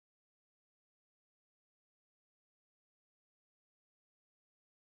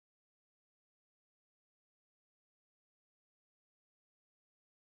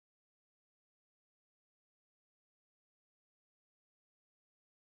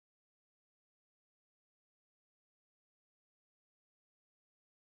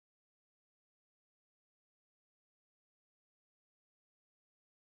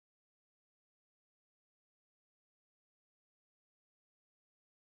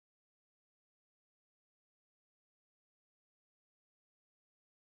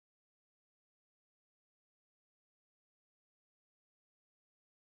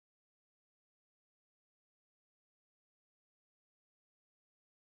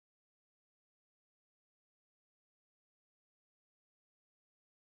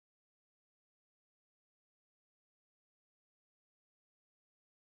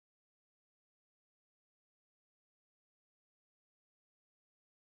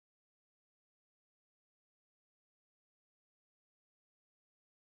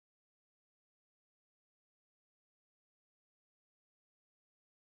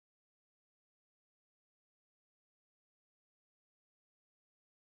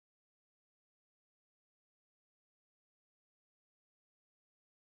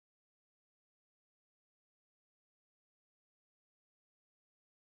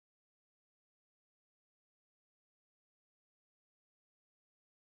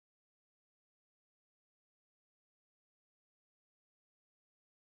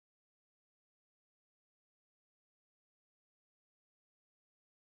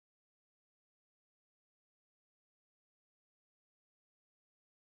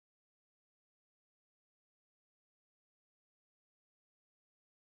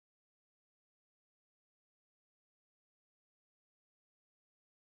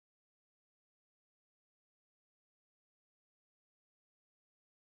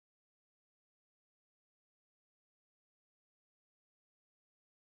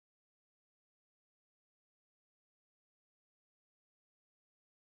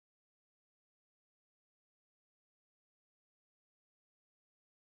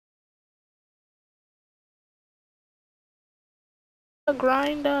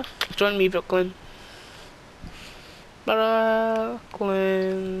grinder. Join me, Brooklyn. Brooklyn.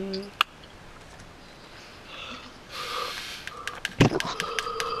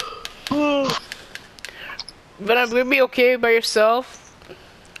 But I'm gonna be okay by yourself.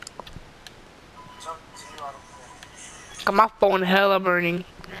 Got my phone hella burning.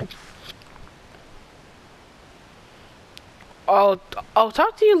 I'll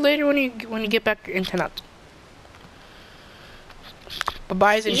talk to you later when you get back your internet.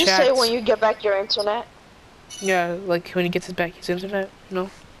 Bye-byes and You just chats. say when you get back your internet. Yeah, like when he gets back his internet, you know?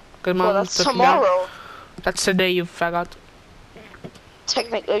 Cause Well, mom that's took him down. tomorrow. That's today, you faggot.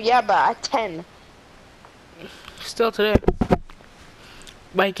 Technically, yeah, but at 10. Still today.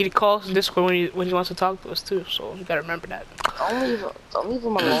 But he calls Discord when he wants to talk to us too, so you gotta remember that. Don't leave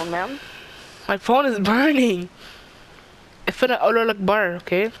him alone, man. My phone is burning. It's gonna order like bar,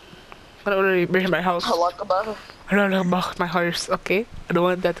 okay? I'm gonna order burn my house. Halakaba. I don't know about my house, okay? I don't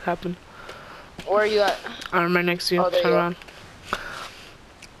want that to happen. Where are you at? I'm right next to you. Oh, there Turn you around.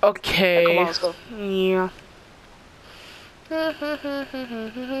 Okay. Come on, let's go. Yeah.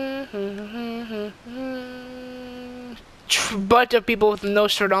 Bunch of people with no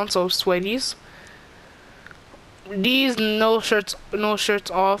shirt on, so sweaties. These no shirts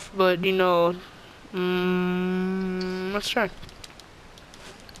off, but you know, let's try.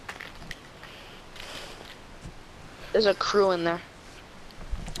 There's a crew in there.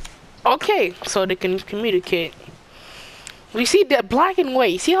 Okay, so they can communicate. We see that black and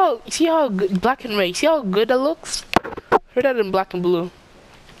white. See how good black and white. See how good that looks. Heard that in black and blue.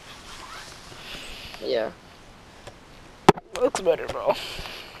 Yeah. Looks better, bro.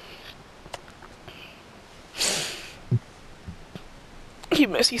 You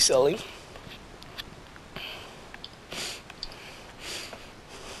messy silly.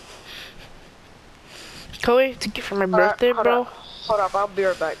 Chloe, to get for my birthday, bro. Hold up, I'll be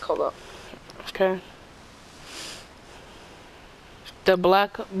right back. Hold up. Okay. The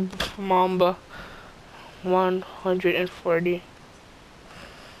Black Mamba 140.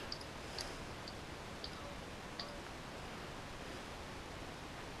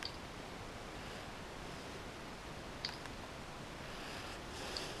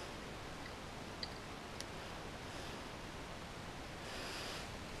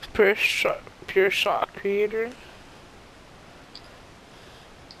 Pure shot creator.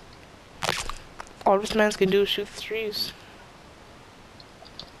 All this man can do is shoot threes.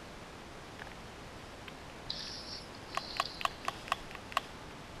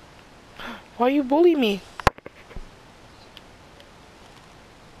 Why you bully me?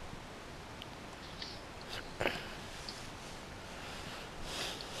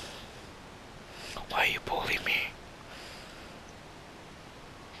 Why you bully me?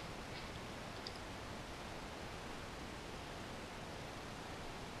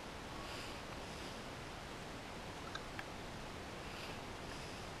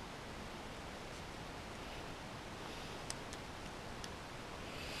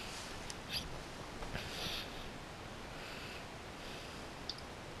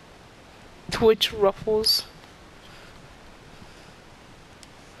 Twitch ruffles.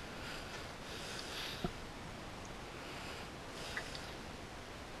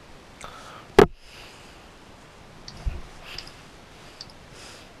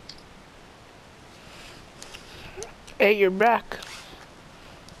 Hey, you're back.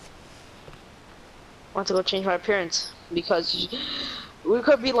 I want to go change my appearance because we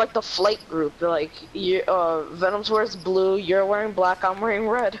could be like the flight group. Like, Venom's wears blue, you're wearing black, I'm wearing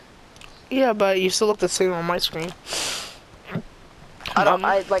red. Yeah, but you still look the same on my screen.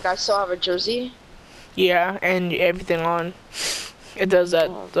 I still have a jersey. Yeah, and everything on. It does that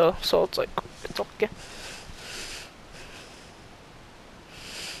though, so it's like, it's okay.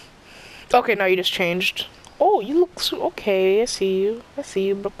 Okay, now you just changed. Oh, you look so okay. I see you. I see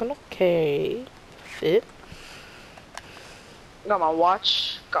you, Brooklyn. Okay. Fit. Got my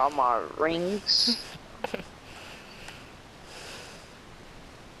watch, got my rings.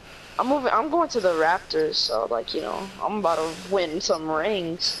 I'm going to the Raptors, so like, you know, I'm about to win some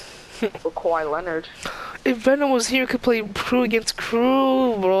rings for Kawhi Leonard. If Venom was here, we could play crew against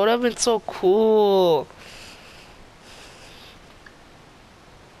crew, bro. That'd been so cool.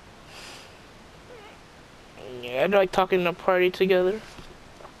 Yeah, I'd like talking in a party together.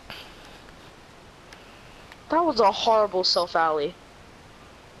 That was a horrible self-alley.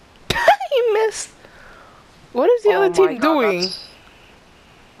 He missed. What is the other team doing?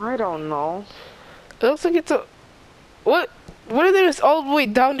 I don't know. It looks like it's a... What are they just all the way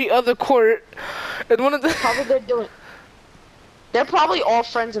down the other court? And one of the... Probably they're probably all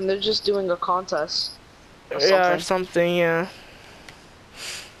friends and they're just doing a contest. Or something, yeah.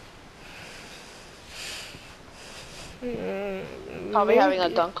 Probably having a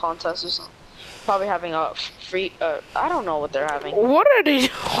Maybe. dunk contest or something. Probably having a free. I don't know what they're having. What are they?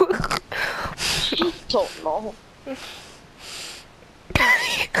 Don't know.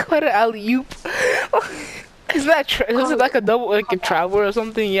 What an alley-oop. Is that is it like a double, like a travel or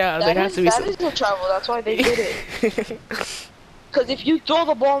something? Yeah, there has to be That is a travel. That's why they did it. Because if you throw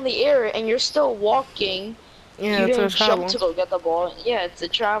the ball in the air and you're still walking, Yeah, you it's a didn't travel. jump to go get the ball. Yeah, it's a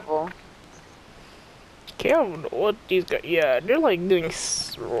travel. Okay, I don't know what these guys. Yeah, they're like doing.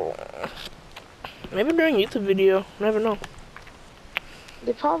 Maybe during YouTube video. Never know.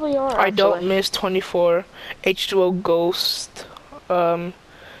 They probably are. I don't Actually. miss 24, H2O Ghost,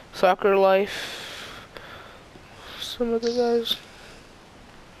 Soccer Life. Some of the guys.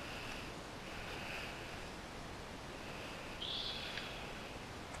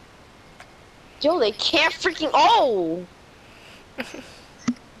 Yo, they can't freaking. Oh!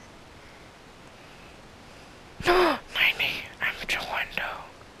 90. I'm Jawando.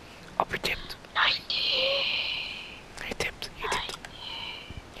 Upper tipped. 90. I tipped. You tipped.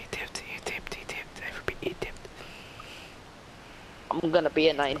 You tipped. You tipped. You tipped. Everybody, you tipped. I'm gonna be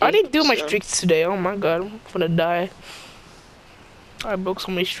a 90. I didn't do my soon. streaks today. Oh my god, I'm gonna die. I broke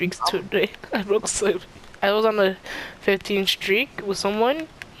so many streaks today. I broke so. I was on a 15 streak with someone.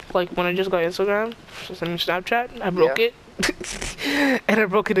 Like when I just got Instagram, just on Snapchat. I broke it. And I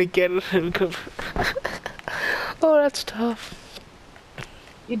broke it again. Oh, that's tough.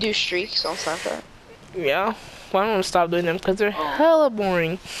 You do streaks on Snapchat? Yeah. Well, I'm gonna stop doing them because they're hella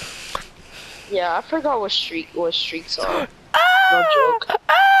boring. Yeah, I forgot what streaks are. Ah! No joke.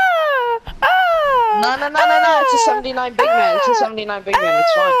 Ah! Ah! No. It's a 79 big man. It's a 79 big man.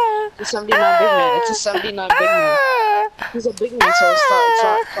 It's fine. It's a 79 big man. It's a 79 big man. He's a big man, so it's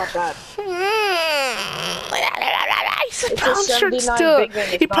not bad. He's a It's brown a shirt 79 still. big man.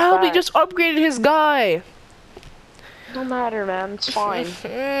 It's He not probably bad. just upgraded his guy. No matter, man. It's fine.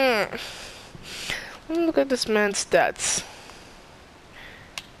 Let me look at this man's stats.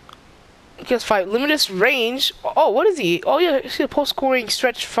 He has 5 limited range. Oh, what is he? Oh yeah, he's a post scoring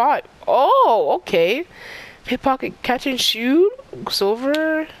stretch 5. Oh, okay. Pickpocket, catch and shoot,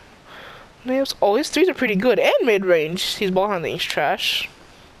 silver. Nails. Oh, his threes are pretty good and mid range. His ball handling's trash.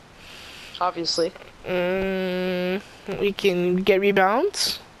 Obviously. We can get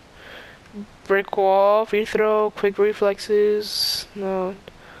rebounds, break wall, free throw, quick reflexes. No,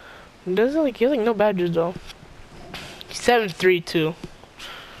 doesn't like he has like no badges though. 7-3 too.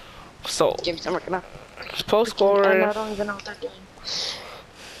 So Game's not working out. post I scorer. don't even know what they're doing.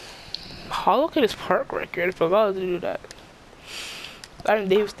 How look at his park record? I forgot to do that. Aaron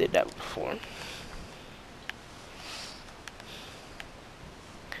Davis did that before.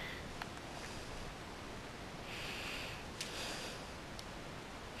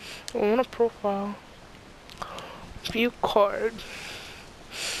 I want a profile. View card.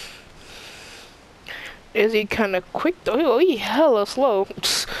 Is he kind of quick though? Oh, he hella slow.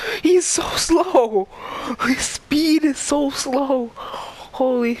 He's so slow. His speed is so slow.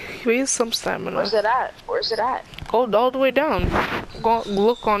 Holy, he has some stamina. Where's it at? Where's it at? Go all the way down. Go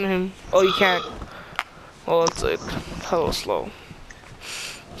look on him. Oh, you can't. Oh, it's like hella slow.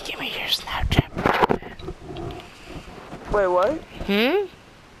 Give me your Snapchat. Wait, what? Hmm?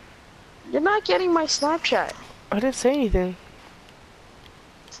 You're not getting my Snapchat. I didn't say anything.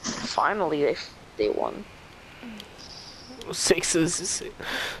 Finally, they won. Sixes.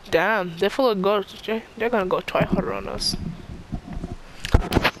 Damn, they're full of guards. They're gonna go try harder on us.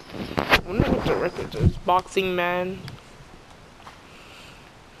 I wonder what the record is. Boxing man.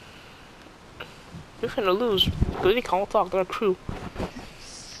 We're finna lose. Cause they can't talk. They're a crew.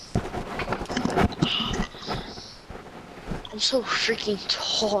 I'm so freaking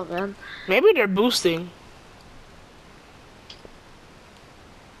tall, man. Maybe they're boosting.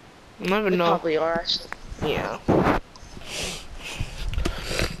 You never They know. probably are, actually. Yeah.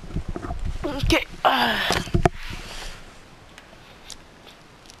 Okay.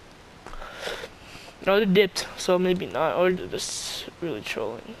 No, they dipped, so maybe not, or they're just really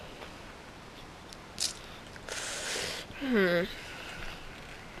trolling.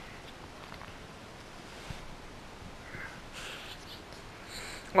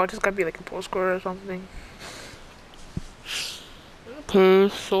 Or just gotta be like a post scorer or something. Okay,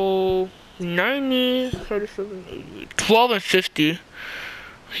 so 90, 37, 80, 12 and 50.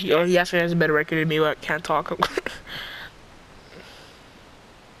 He actually has a better record than me, but I can't talk.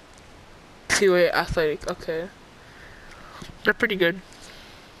 Two-way athletic, okay. They're pretty good.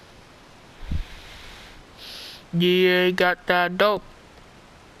 Yeah, got that dope.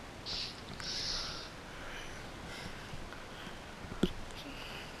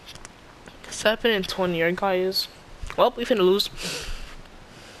 7 and 20, our guy is. Well, we finna lose.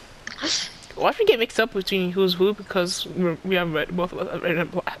 Why we get mixed up between who's who because we have red, both of us have red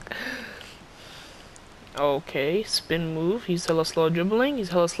and black. Okay, spin move. He's hella slow dribbling. He's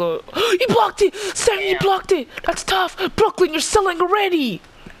hella slow. He blocked it! Sam, he blocked it! That's tough! Brooklyn, you're selling already!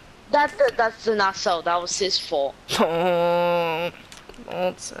 That's not so. That was his fault. Oh,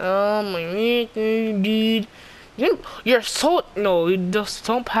 don't tell me, dude. You're so no. You just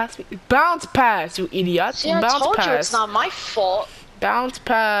don't pass me. Bounce pass, you idiot. See, I Bounce told pass. you it's not my fault. Bounce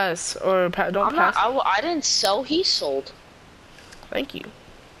pass or don't pass. I didn't sell. He sold. Thank you.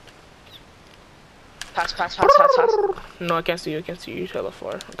 Pass. No, I can't see you. I can't see you. You're hella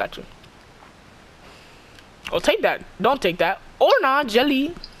far. I got you. Oh, take that. Don't take that. Or not,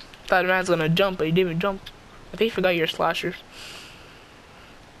 jelly. Thought the man's gonna jump, but he didn't even jump. I think he forgot your slashers.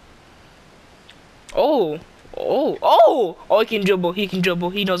 Oh, he can dribble. He can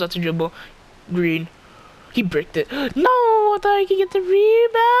dribble. He knows how to dribble. Green. He bricked it. No, I thought he could get the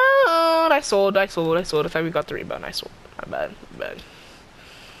rebound. I sold. I thought we got the rebound. I sold. My bad.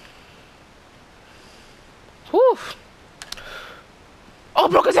 Whew. Oh,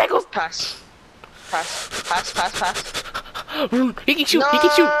 broke his ankles. Pass. He can shoot. No.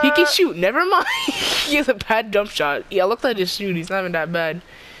 He can shoot. Never mind. He has a bad jump shot. Yeah, look at his shoot. He's not even that bad.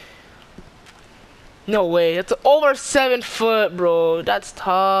 No way. That's over 7 foot, bro. That's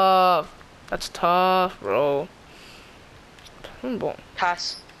tough. That's tough, bro. Boom.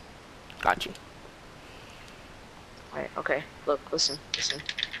 Pass. Got you. Alright, okay. Look, listen.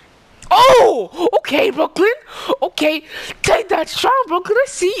 Oh! Okay, Brooklyn. Okay. Take that shot, Brooklyn. I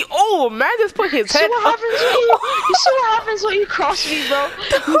see. Oh, man just put his head up. You see what happens when you cross me, bro?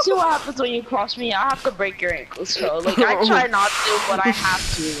 You see what happens when you cross me? I have to break your ankles, bro. Like, I try not to, but I have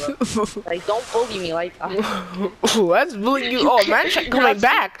to, bro. Like, don't bully me like that. Oh, that's bullying you. Oh, man's coming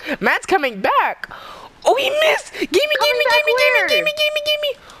back. Man's coming back. Oh, he missed. Gimme.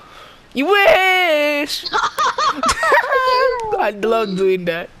 You wish. I love doing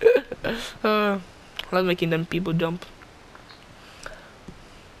that. I love making them people jump.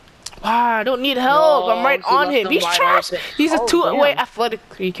 Wow, I don't need help. No, I'm right on him. He's trash. He's a two-way athletic.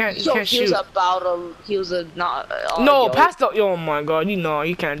 He can't shoot. He was a not. No, pass the. Oh my god,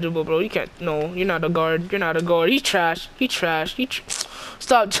 you can't dribble, bro. You can't. No, you're not a guard. You're not a guard. He's trash.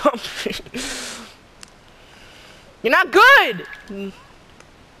 Stop jumping. You're not good.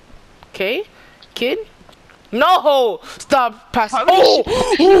 Okay, kid. No! Stop passing. Oh!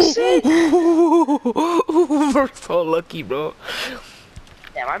 We're so lucky, bro.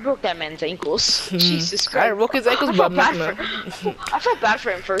 Damn, I broke that man's ankles. Jesus Christ. I broke his ankles, but I felt bad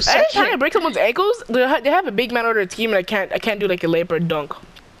for him for a second. Every time I break someone's ankles, they have a big man on their team, and I can't do like a layup or dunk.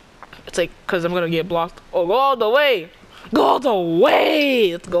 It's like, cause I'm gonna get blocked. Oh, go all the way. Go all the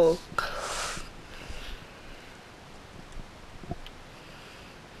way. Let's go.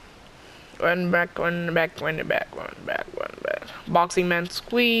 Run back. Boxing man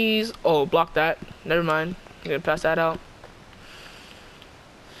squeeze. Oh, block that. Never mind. I'm gonna pass that out.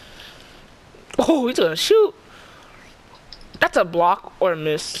 Oh, he's gonna shoot. That's a block or a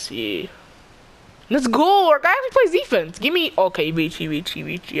miss. Yeah. Let's go. Our guy actually plays defense. Give me. Okay, reach.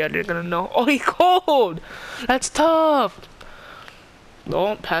 Yeah, they're gonna know. Oh, he's cold. That's tough.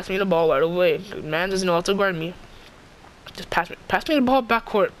 Don't pass me the ball right away. The man doesn't know how to guard me. Just pass me the ball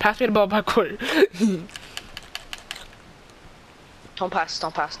backcourt. Don't pass.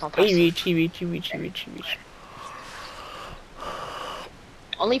 He reach.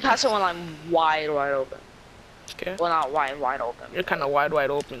 Only pass it when I'm wide open. Okay. Well, not wide open. You're kind of wide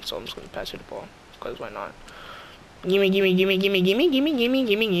open, so I'm just gonna pass you the ball. Cause why not? Gimme.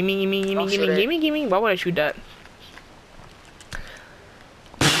 Why would I shoot that?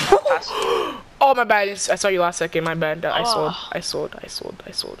 Oh, my bad. I saw you last second. My bad. I sold. I'm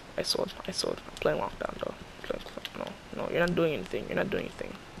playing lockdown though. No, you're not doing anything.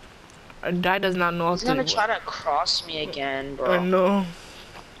 Our guy does not know how to. He's gonna try to cross me again, bro. I know.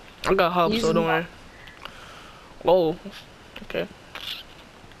 I got help, so don't worry. Oh, okay.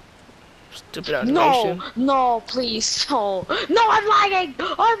 Stupid animation. No, please, no. No, I'm lagging.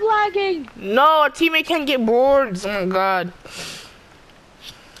 No, our teammate can't get boards. Oh my god.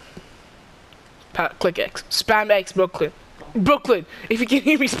 Click X. Spam X, Brooklyn. If you can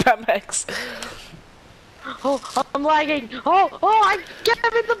hear me, spam X. Oh, I'm lagging. Oh, I give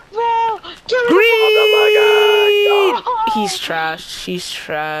me the ball. Green. Oh my god. He's trash.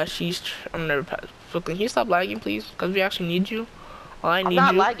 I'm never pass. Brooklyn, can you stop lagging, please? Because we actually need you. I'm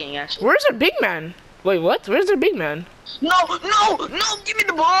not lagging, actually. Where's our big man? Wait, what? Where's their big man? No, give me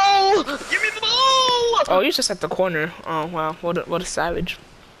the ball. Oh, he's just at the corner. Oh, wow. What a savage.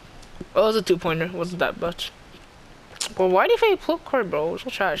 Oh, it was a 2-pointer. Wasn't that much. Well, why do you fake flip card, bro? It's so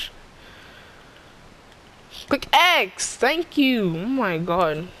trash. Click X. Thank you. Oh my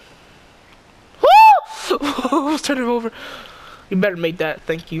god. Woo! Turn it over. You better make that.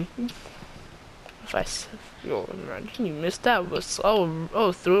 Thank you. If I, yo, man, you missed that. Was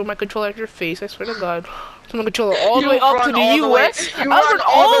threw my controller at your face. I swear to God. Threw my controller all the way up to the U.S. I run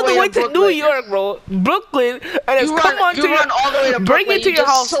all the way to New York, bro. Brooklyn, and it's come on to your, bring it to your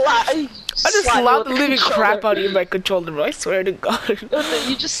house. I just slapped the living crap out of you with my controller, bro. I swear to God.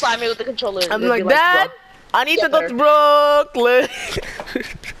 You just slap me with the controller. I'm like, Dad, I need to go to Brooklyn.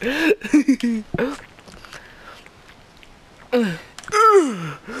 Oh,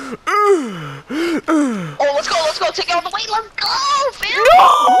 let's go, take it all the way, let's go, fam! No!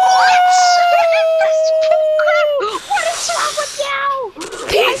 What is wrong with you?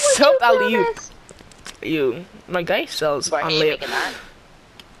 He soaked alley-oop. You, my guy sells on layup.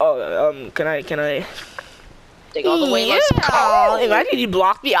 Oh, can I? Take all the way, let's go! Imagine you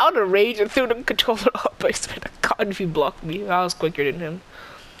blocked me out of rage and threw the controller up. I swear to God, if you blocked me, I was quicker than him.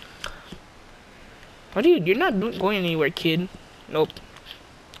 What dude, you're not going anywhere, kid. Nope.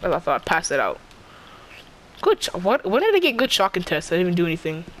 I thought I'd pass it out. Good. What? When did I get good shot contest? I didn't even do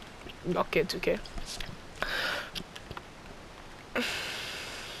anything. Okay, it's okay.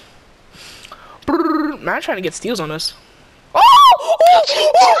 Man, trying to get steals on us. Oh!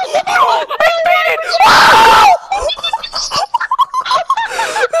 I made it! Wow!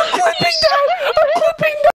 I'm clipping that! I'm clipping that!